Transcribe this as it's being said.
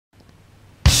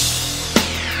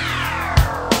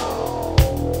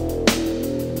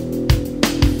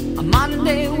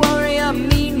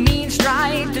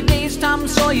Tom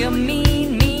Sawyer,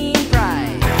 mean, mean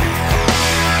pride.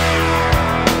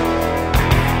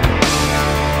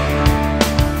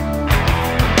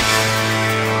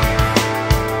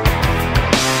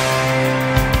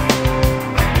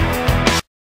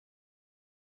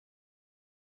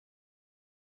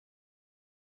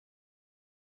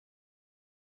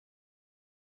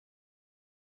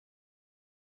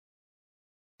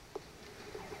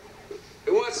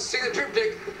 Who wants to see the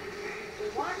triptych?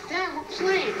 What? Dad, we're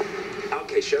playing.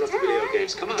 Okay, shut off the video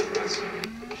games. Come on, Russ.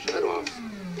 Shut off.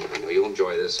 I know you'll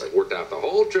enjoy this. I've worked out the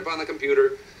whole trip on the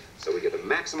computer so we get the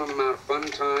maximum amount of fun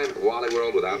time at Wally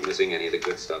World without missing any of the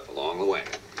good stuff along the way.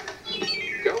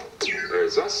 Go.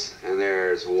 There's us, and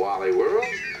there's Wally World.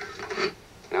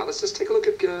 Now let's just take a look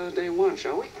at day one,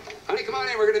 shall we? Honey, come on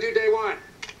in. We're going to do day one.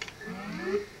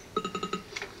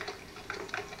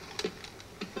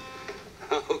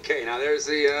 Okay, now there's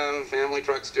the family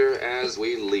truckster as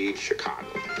we leave Chicago.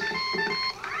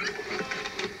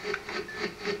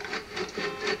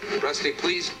 Rusty,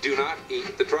 please do not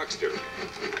eat the truckster.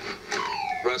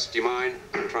 Russ, do you mind?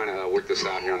 I'm trying to work this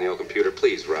out here on the old computer.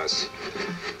 Please, Russ.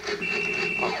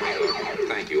 Okay,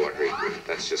 thank you, Audrey.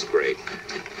 That's just great.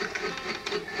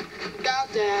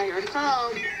 Got Dad, here I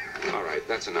come. All right,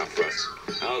 that's enough, Russ.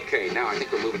 Okay, now I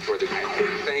think we're moving toward the...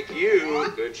 Thank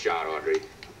you. Good shot, Audrey.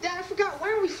 Dad, I forgot,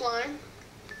 why are we flying?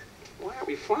 Why are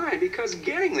we flying? Because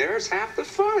getting there is half the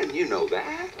fun. You know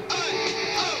that.